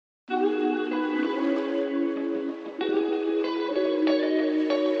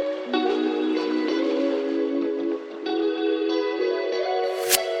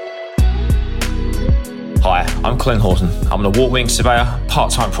Colin Horton. I'm an award-winning surveyor,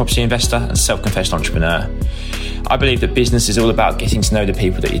 part-time property investor and self-confessed entrepreneur. I believe that business is all about getting to know the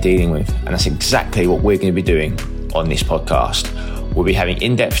people that you're dealing with, and that's exactly what we're going to be doing on this podcast. We'll be having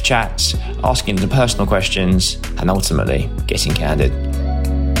in-depth chats, asking the personal questions, and ultimately getting candid.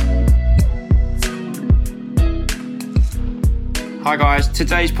 Hi guys,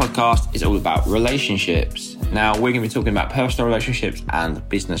 today's podcast is all about relationships. Now we're going to be talking about personal relationships and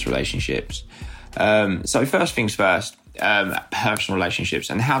business relationships. So first things first, personal relationships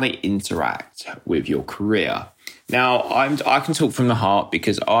and how they interact with your career. Now I can talk from the heart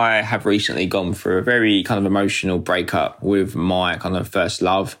because I have recently gone through a very kind of emotional breakup with my kind of first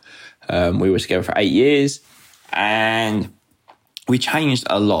love. We were together for 8 years and we changed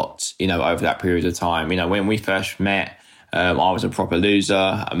a lot, over that period of time. When we first met, I was a proper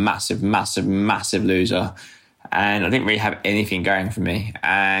loser, a massive loser. And I didn't really have anything going for me.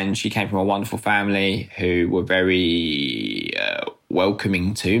 And she came from a wonderful family who were very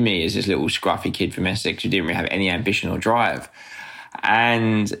welcoming to me as this little scruffy kid from Essex who didn't really have any ambition or drive.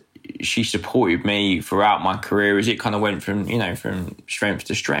 And she supported me throughout my career as it kind of went from strength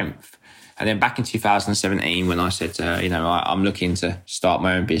to strength. And then back in 2017, when I said to her, I'm looking to start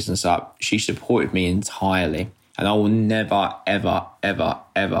my own business up, she supported me entirely. And I will never, ever, ever,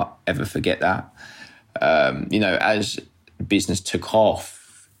 ever, ever forget that. As business took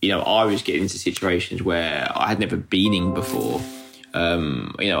off, I was getting into situations where I had never been in before. I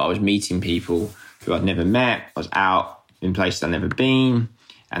was meeting people who I'd never met. I was out in places I'd never been,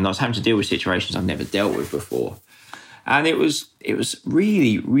 and I was having to deal with situations I've never dealt with before. And it was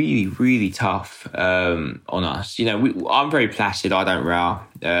really, really, really tough on us. I'm very placid. I don't row.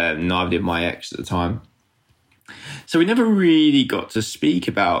 Neither did my ex at the time. So we never really got to speak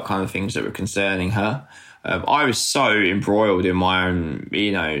about kind of things that were concerning her. I was so embroiled in my own,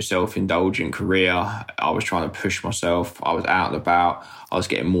 self-indulgent career. I was trying to push myself. I was out and about. I was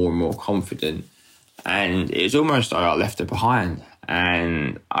getting more and more confident. And it was almost like I left her behind.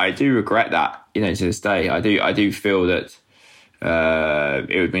 And I do regret that, to this day. I do feel that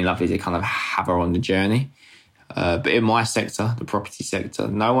it would have been lovely to kind of have her on the journey. But in my sector, the property sector,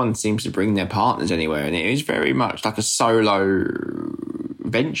 no one seems to bring their partners anywhere. And it is very much like a solo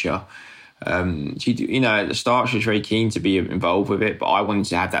venture. She, at the start, she was very keen to be involved with it. But I wanted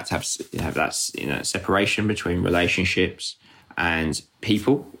to have that separation between relationships and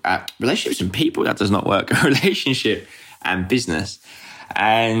people. Relationships and people, that does not work. Relationship and business.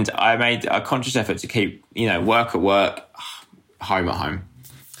 And I made a conscious effort to keep, work at work, home at home.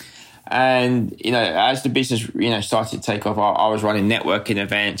 And, as the business, started to take off, I was running networking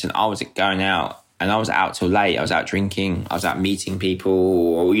events and I was going out and I was out till late. I was out drinking. I was out meeting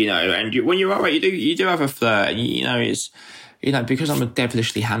people, and when you're out, you do have a flirt. And, it's, because I'm a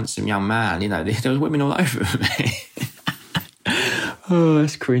devilishly handsome young man, there was women all over me. Oh,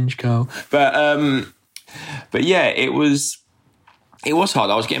 that's cringe, Carl. But yeah, it was hard.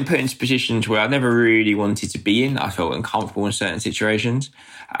 I was getting put into positions where I never really wanted to be in. I felt uncomfortable in certain situations.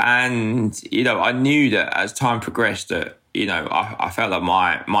 And, I knew that as time progressed that, I felt like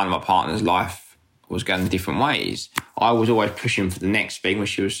mine and my partner's life was going different ways. I was always pushing for the next thing, where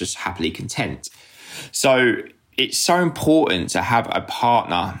she was just happily content. So it's so important to have a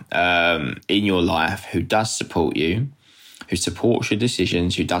partner in your life who does support you, who supports your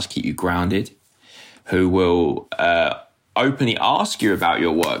decisions, who does keep you grounded, who will openly ask you about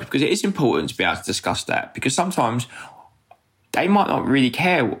your work, because it is important to be able to discuss that, because sometimes they might not really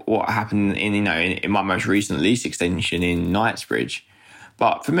care what happened in my most recent lease extension in Knightsbridge.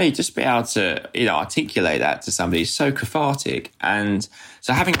 But for me, just be able to, articulate that to somebody is so cathartic. And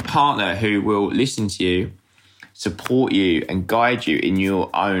so having a partner who will listen to you, support you and guide you in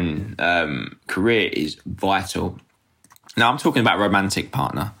your own career is vital. Now, I'm talking about a romantic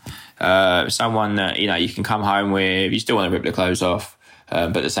partner. Someone that, you can come home with, you still want to rip the clothes off,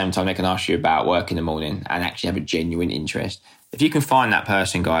 but at the same time, they can ask you about work in the morning and actually have a genuine interest. If you can find that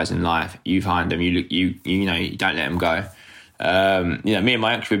person, guys, in life, you find them, you don't let them go. Me and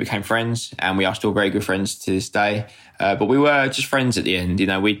my ex, we became friends and we are still very good friends to this day. But we were just friends at the end,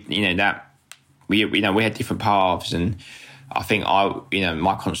 we had different paths, and I think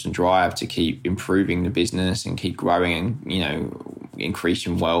my constant drive to keep improving the business and keep growing and,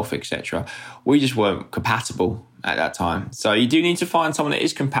 increasing wealth, etc. We just weren't compatible at that time. So you do need to find someone that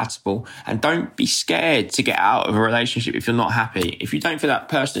is compatible, and don't be scared to get out of a relationship if you're not happy. If you don't feel that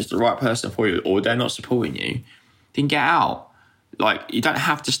person is the right person for you, or they're not supporting you, then get out. Like, you don't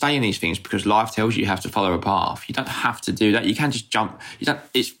have to stay in these things because life tells you have to follow a path. You don't have to do that. You can just jump.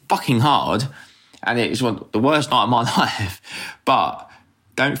 It's fucking hard, and it's the worst night of my life. But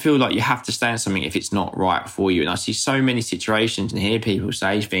don't feel like you have to stay in something if it's not right for you. And I see so many situations and hear people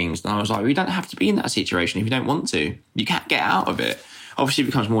say things, and I was like, you don't have to be in that situation if you don't want to. You can't get out of it. Obviously, it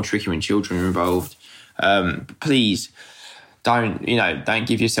becomes more tricky when children are involved. Please don't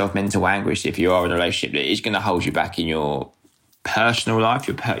give yourself mental anguish if you are in a relationship that is going to hold you back in your personal life,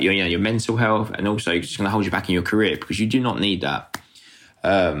 your mental health, and also it's going to hold you back in your career, because you do not need that.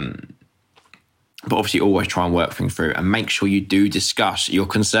 But obviously always try and work things through, and make sure you do discuss your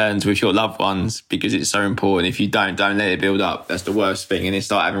concerns with your loved ones, because it's so important. If you don't let it build up. That's the worst thing. And they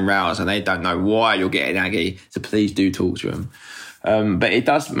start having rows and they don't know why you're getting aggy. So please do talk to them. But it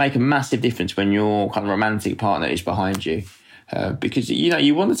does make a massive difference when your kind of romantic partner is behind you. Because,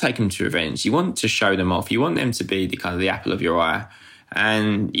 you want to take them to events. You want to show them off. You want them to be the apple of your eye.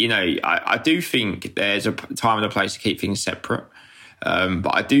 And, I do think there's a time and a place to keep things separate.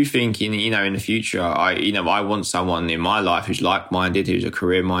 But I do think in the future, I want someone in my life who's like-minded, who's a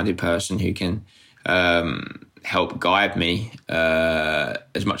career-minded person, who can help guide me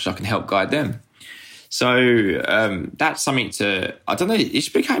as much as I can help guide them. So that's something I don't know, it's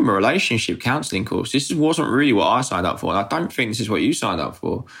became a relationship counselling course. This wasn't really what I signed up for, and I don't think this is what you signed up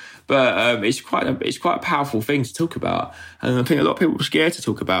for. But it's quite a powerful thing to talk about. And I think a lot of people are scared to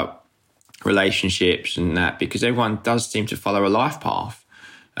talk about relationships and that, because everyone does seem to follow a life path.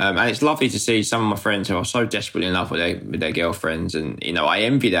 And it's lovely to see some of my friends who are so desperately in love with their girlfriends, and I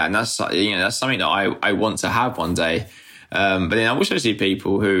envy that, and that's something that I want to have one day. But then I also see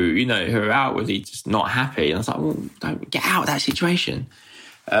people who are outwardly just not happy, and I was like, well, don't get out of that situation.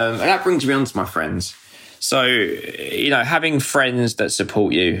 And that brings me on to my friends. So having friends that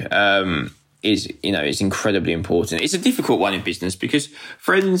support you is incredibly important. It's a difficult one in business, because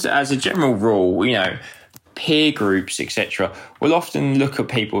friends, as a general rule, peer groups, etc., will often look at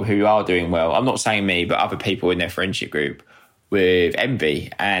people who are doing well. I'm not saying me, but other people in their friendship group, with envy,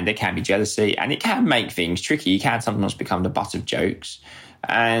 and there can be jealousy, and it can make things tricky. You can sometimes become the butt of jokes.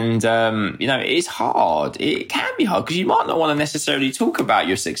 And, it's hard. It can be hard because you might not want to necessarily talk about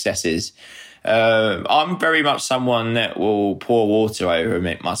your successes. I'm very much someone that will pour water over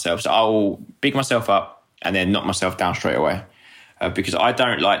myself. So I will big myself up and then knock myself down straight away. Because I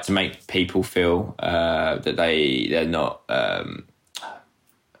don't like to make people feel that they're not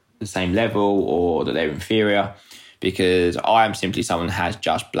the same level, or that they're inferior, because I am simply someone who has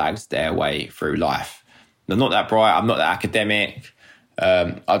just blagged their way through life. I'm not that bright. I'm not that academic.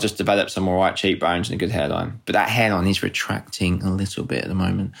 I'll just develop some all right cheekbones and a good hairline. But that hairline is retracting a little bit at the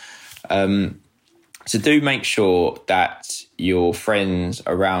moment. So do make sure that your friends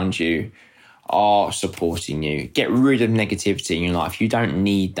around you are supporting you. Get rid of negativity in your life. You don't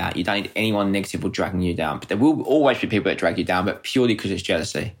need that. You don't need anyone negative or dragging you down. But there will always be people that drag you down, but purely because it's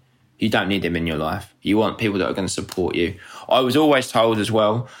jealousy. You don't need them in your life. You want people that are going to support you. I was always told as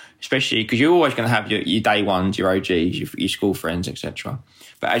well, especially because you're always going to have your day ones, your OGs, your school friends, etc.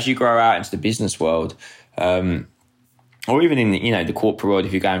 But as you grow out into the business world, or even in the corporate world,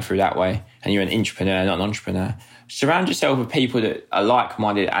 if you're going through that way and you're an entrepreneur, not an entrepreneur, surround yourself with people that are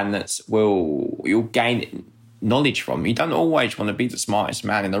like-minded and you'll gain knowledge from. You don't always want to be the smartest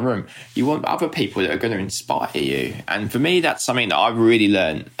man in the room. You want other people that are going to inspire you. And for me, that's something that I've really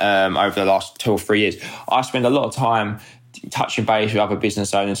learned over the last 2 or 3 years. I spend a lot of time touching base with other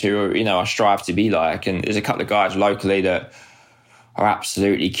business owners who I strive to be like. And there's a couple of guys locally that are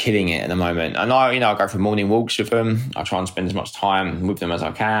absolutely killing it at the moment. And I go for morning walks with them. I try and spend as much time with them as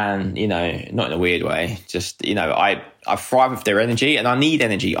I can, not in a weird way. Just, I thrive with their energy, and I need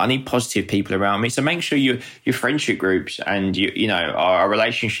energy. I need positive people around me. So make sure your friendship groups and are a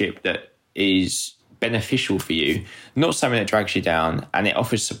relationship that is beneficial for you, not something that drags you down, and it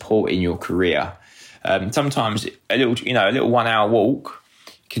offers support in your career. Sometimes a little 1 hour walk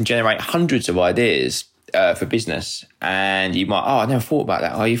can generate hundreds of ideas for business, and you might, I never thought about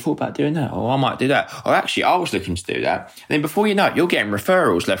that. Oh, you thought about doing that? Oh, I might do that. Or actually, I was looking to do that. And then before you know it, you're getting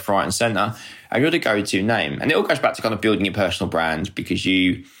referrals left, right, and centre, and you're the go-to name. And it all goes back to kind of building your personal brand, because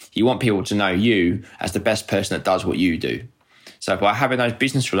you want people to know you as the best person that does what you do. So by having those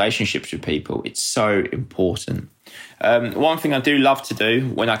business relationships with people, it's so important. One thing I do love to do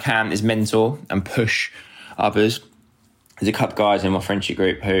when I can is mentor and push others. There's a couple of guys in my friendship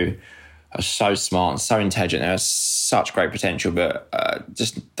group who are so smart and so intelligent. They have such great potential, but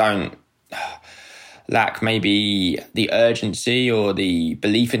just don't lack maybe the urgency or the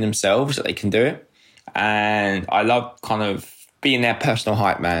belief in themselves that they can do it. And I love kind of being their personal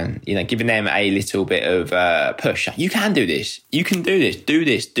hype man, giving them a little bit of push. You can do this. You can do this. Do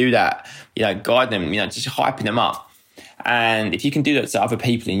this. Do that. Guide them, just hyping them up. And if you can do that to other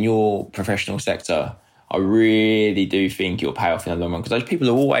people in your professional sector, I really do think it'll pay off in the long run, because those people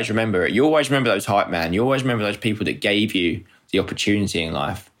will always remember it. You always remember those hype man. You always remember those people that gave you the opportunity in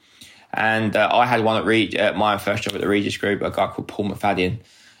life. And I had one at my first job at the Regis Group, a guy called Paul McFadden.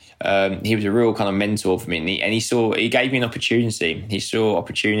 He was a real kind of mentor for me, and he gave me an opportunity. He saw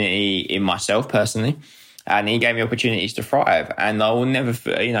opportunity in myself personally, and he gave me opportunities to thrive. And I will never,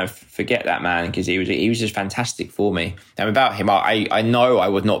 forget that man, because he was just fantastic for me. And without him, I know I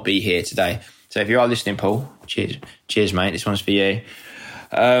would not be here today. So if you are listening, Paul, cheers, mate. This one's for you.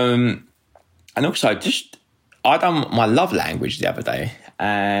 And also, I done my love language the other day.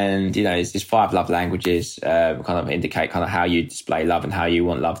 And, it's these 5 love languages kind of indicate kind of how you display love and how you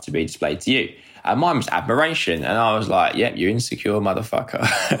want love to be displayed to you. And mine was admiration. And I was like, yep, you insecure motherfucker.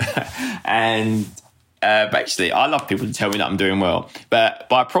 And basically, I love people to tell me that I'm doing well. But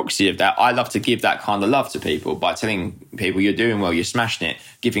by proxy of that, I love to give that kind of love to people by telling people you're doing well, you're smashing it,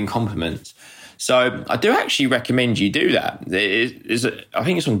 giving compliments. So I do actually recommend you do that. I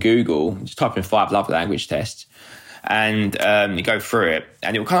think it's on Google. Just type in 5 love language tests. And you go through it,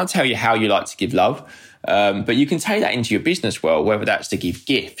 and it will kind of tell you how you like to give love. But you can take that into your business world, whether that's to give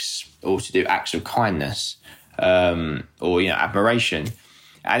gifts or to do acts of kindness or admiration.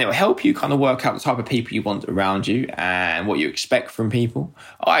 And it will help you kind of work out the type of people you want around you and what you expect from people.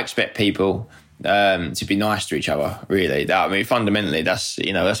 I expect people to be nice to each other, really. Fundamentally, that's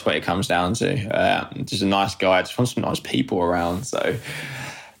what it comes down to. Just a nice guy. I just want some nice people around. So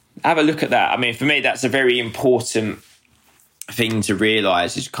have a look at that. For me, that's a very important thing to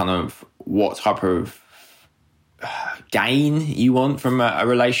realise, is kind of what type of gain you want from a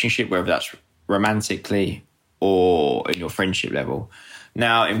relationship, whether that's romantically or in your friendship level.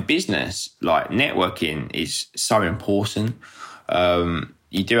 Now, in business, like, networking is so important.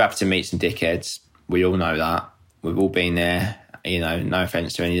 You do have to meet some dickheads. We all know that. We've all been there. No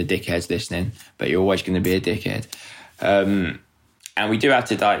offence to any of the dickheads listening, but you're always going to be a dickhead. And we do have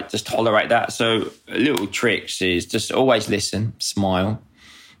to just tolerate that. So little tricks is just always listen, smile.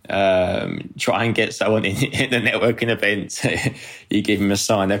 Try and get someone in the networking event. You give them a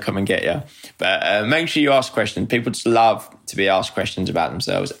sign, they'll come and get you. But make sure you ask questions. People just love to be asked questions about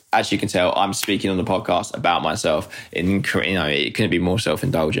themselves. As you can tell, I'm speaking on the podcast about myself. It couldn't be more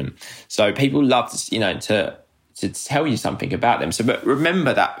self-indulgent. So people love to tell you something about them. So, but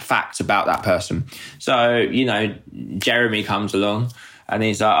remember that fact about that person. So, Jeremy comes along and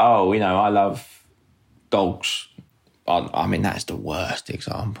he's like, oh, I love dogs. That's the worst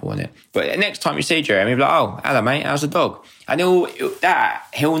example, isn't it? But next time you see Jeremy, be like, oh, hello, mate, how's the dog? And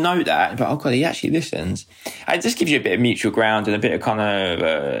he'll know that. But, oh, God, he actually listens. And it just gives you a bit of mutual ground and a bit of kind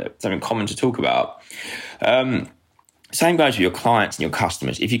of something common to talk about. Same goes with your clients and your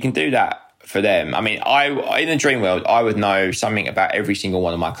customers. If you can do that for them, in a dream world, I would know something about every single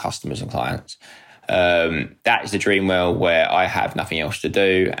one of my customers and clients. That is the dream world where I have nothing else to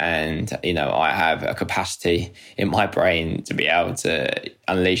do, and I have a capacity in my brain to be able to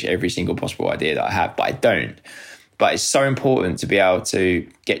unleash every single possible idea that I have, but I don't. But it's so important to be able to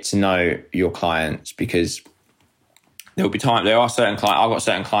get to know your clients, because there are certain clients. I've got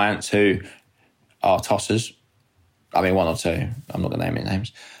certain clients who are tossers. One or two. I'm not going to name any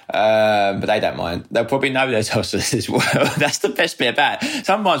names. But they don't mind. They'll probably know they're tossers as well. That's the best bit about it.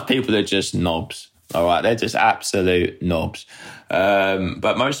 Sometimes people are just knobs. All right, they're just absolute knobs.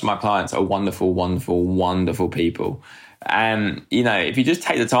 But most of my clients are wonderful, wonderful, wonderful people. And, if you just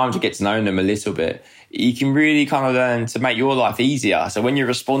take the time to get to know them a little bit, you can really kind of learn to make your life easier. So when you're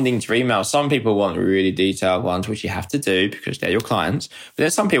responding to emails, some people want really detailed ones, which you have to do because they're your clients. But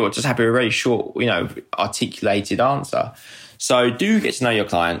there's some people that just have a very short, articulated answer. So do get to know your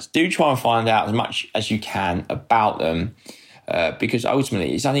clients. Do try and find out as much as you can about them. Because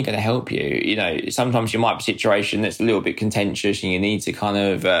ultimately it's only going to help you. Sometimes you might be a situation that's a little bit contentious and you need to kind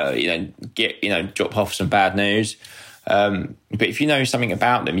of, drop off some bad news. But if you know something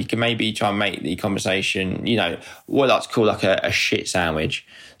about them, you can maybe try and make the conversation, what I like to call like a shit sandwich.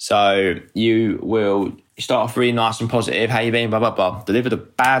 So you will start off really nice and positive. How you been? Blah, blah, blah. Deliver the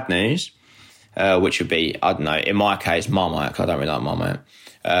bad news, which would be, I don't know, in my case, Marmite, because I don't really like Marmite.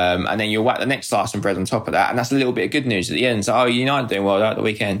 And then you'll whack the next slice of bread on top of that. And that's a little bit of good news at the end. So, I'm doing well at the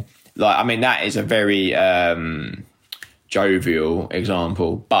weekend. That is a very jovial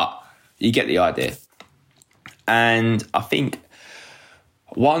example, but you get the idea. And I think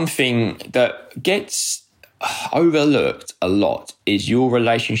one thing that gets overlooked a lot is your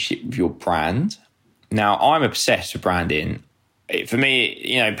relationship with your brand. Now, I'm obsessed with branding. For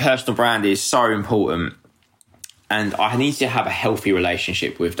me, personal brand is so important. And I need to have a healthy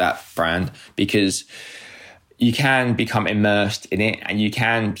relationship with that brand, because you can become immersed in it, and you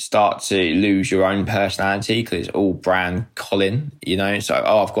can start to lose your own personality because it's all brand Colin, So,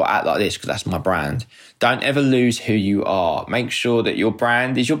 I've got to act like this because that's my brand. Don't ever lose who you are. Make sure that your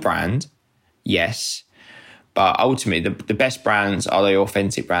brand is your brand, yes. But ultimately, the best brands are the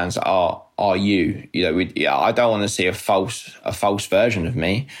authentic brands that are you. I don't want to see a false version of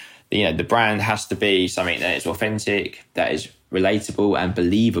me. The brand has to be something that is authentic, that is relatable and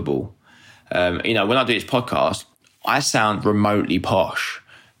believable. When I do this podcast, I sound remotely posh,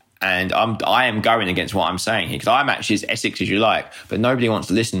 and I am going against what I'm saying here because I'm actually as Essex as you like, but nobody wants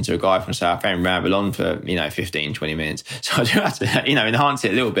to listen to a guy from Southend ramble on for 15, 20 minutes. So I do have to enhance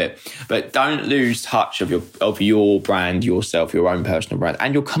it a little bit, but don't lose touch of your brand, yourself, your own personal brand,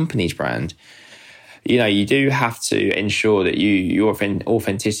 and your company's brand. You do have to ensure that your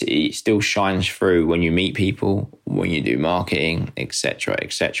authenticity still shines through when you meet people, when you do marketing, etc.,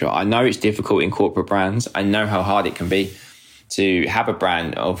 etc. I know it's difficult in corporate brands. I know how hard it can be to have a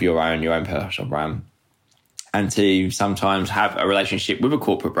brand of your own personal brand, and to sometimes have a relationship with a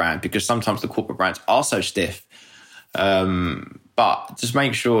corporate brand because sometimes the corporate brands are so stiff. But just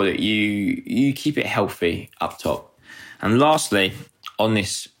make sure that you keep it healthy up top. And lastly, on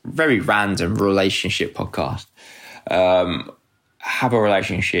this very random relationship podcast, have a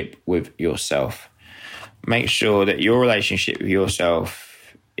relationship with yourself. Make sure that your relationship with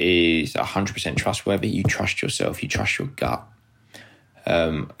yourself is 100% trustworthy. You trust yourself. You trust your gut.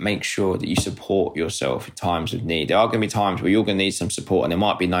 Make sure that you support yourself in times of need. There are going to be times where you're going to need some support and there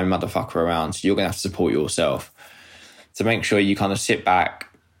might be no motherfucker around, so you're going to have to support yourself. So make sure you kind of sit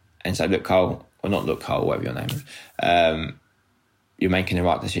back and say, look, Cole, or not look, Cole, whatever your name is, you're making the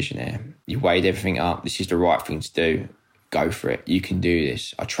right decision here. You weighed everything up. This is the right thing to do. Go for it. You can do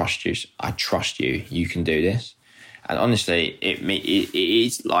this. I trust you. I trust you. You can do this. And honestly, it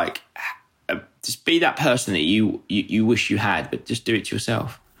is like, just be that person that you wish you had, but just do it to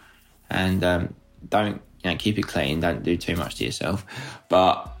yourself. And don't keep it clean. Don't do too much to yourself.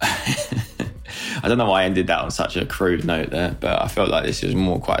 But I don't know why I ended that on such a crude note there, but I felt like this was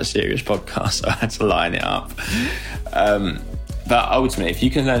quite a serious podcast, so I had to line it up. But ultimately, if you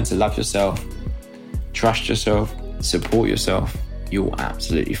can learn to love yourself, trust yourself, support yourself, you'll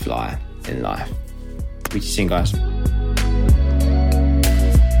absolutely fly in life. Speak to you soon, guys.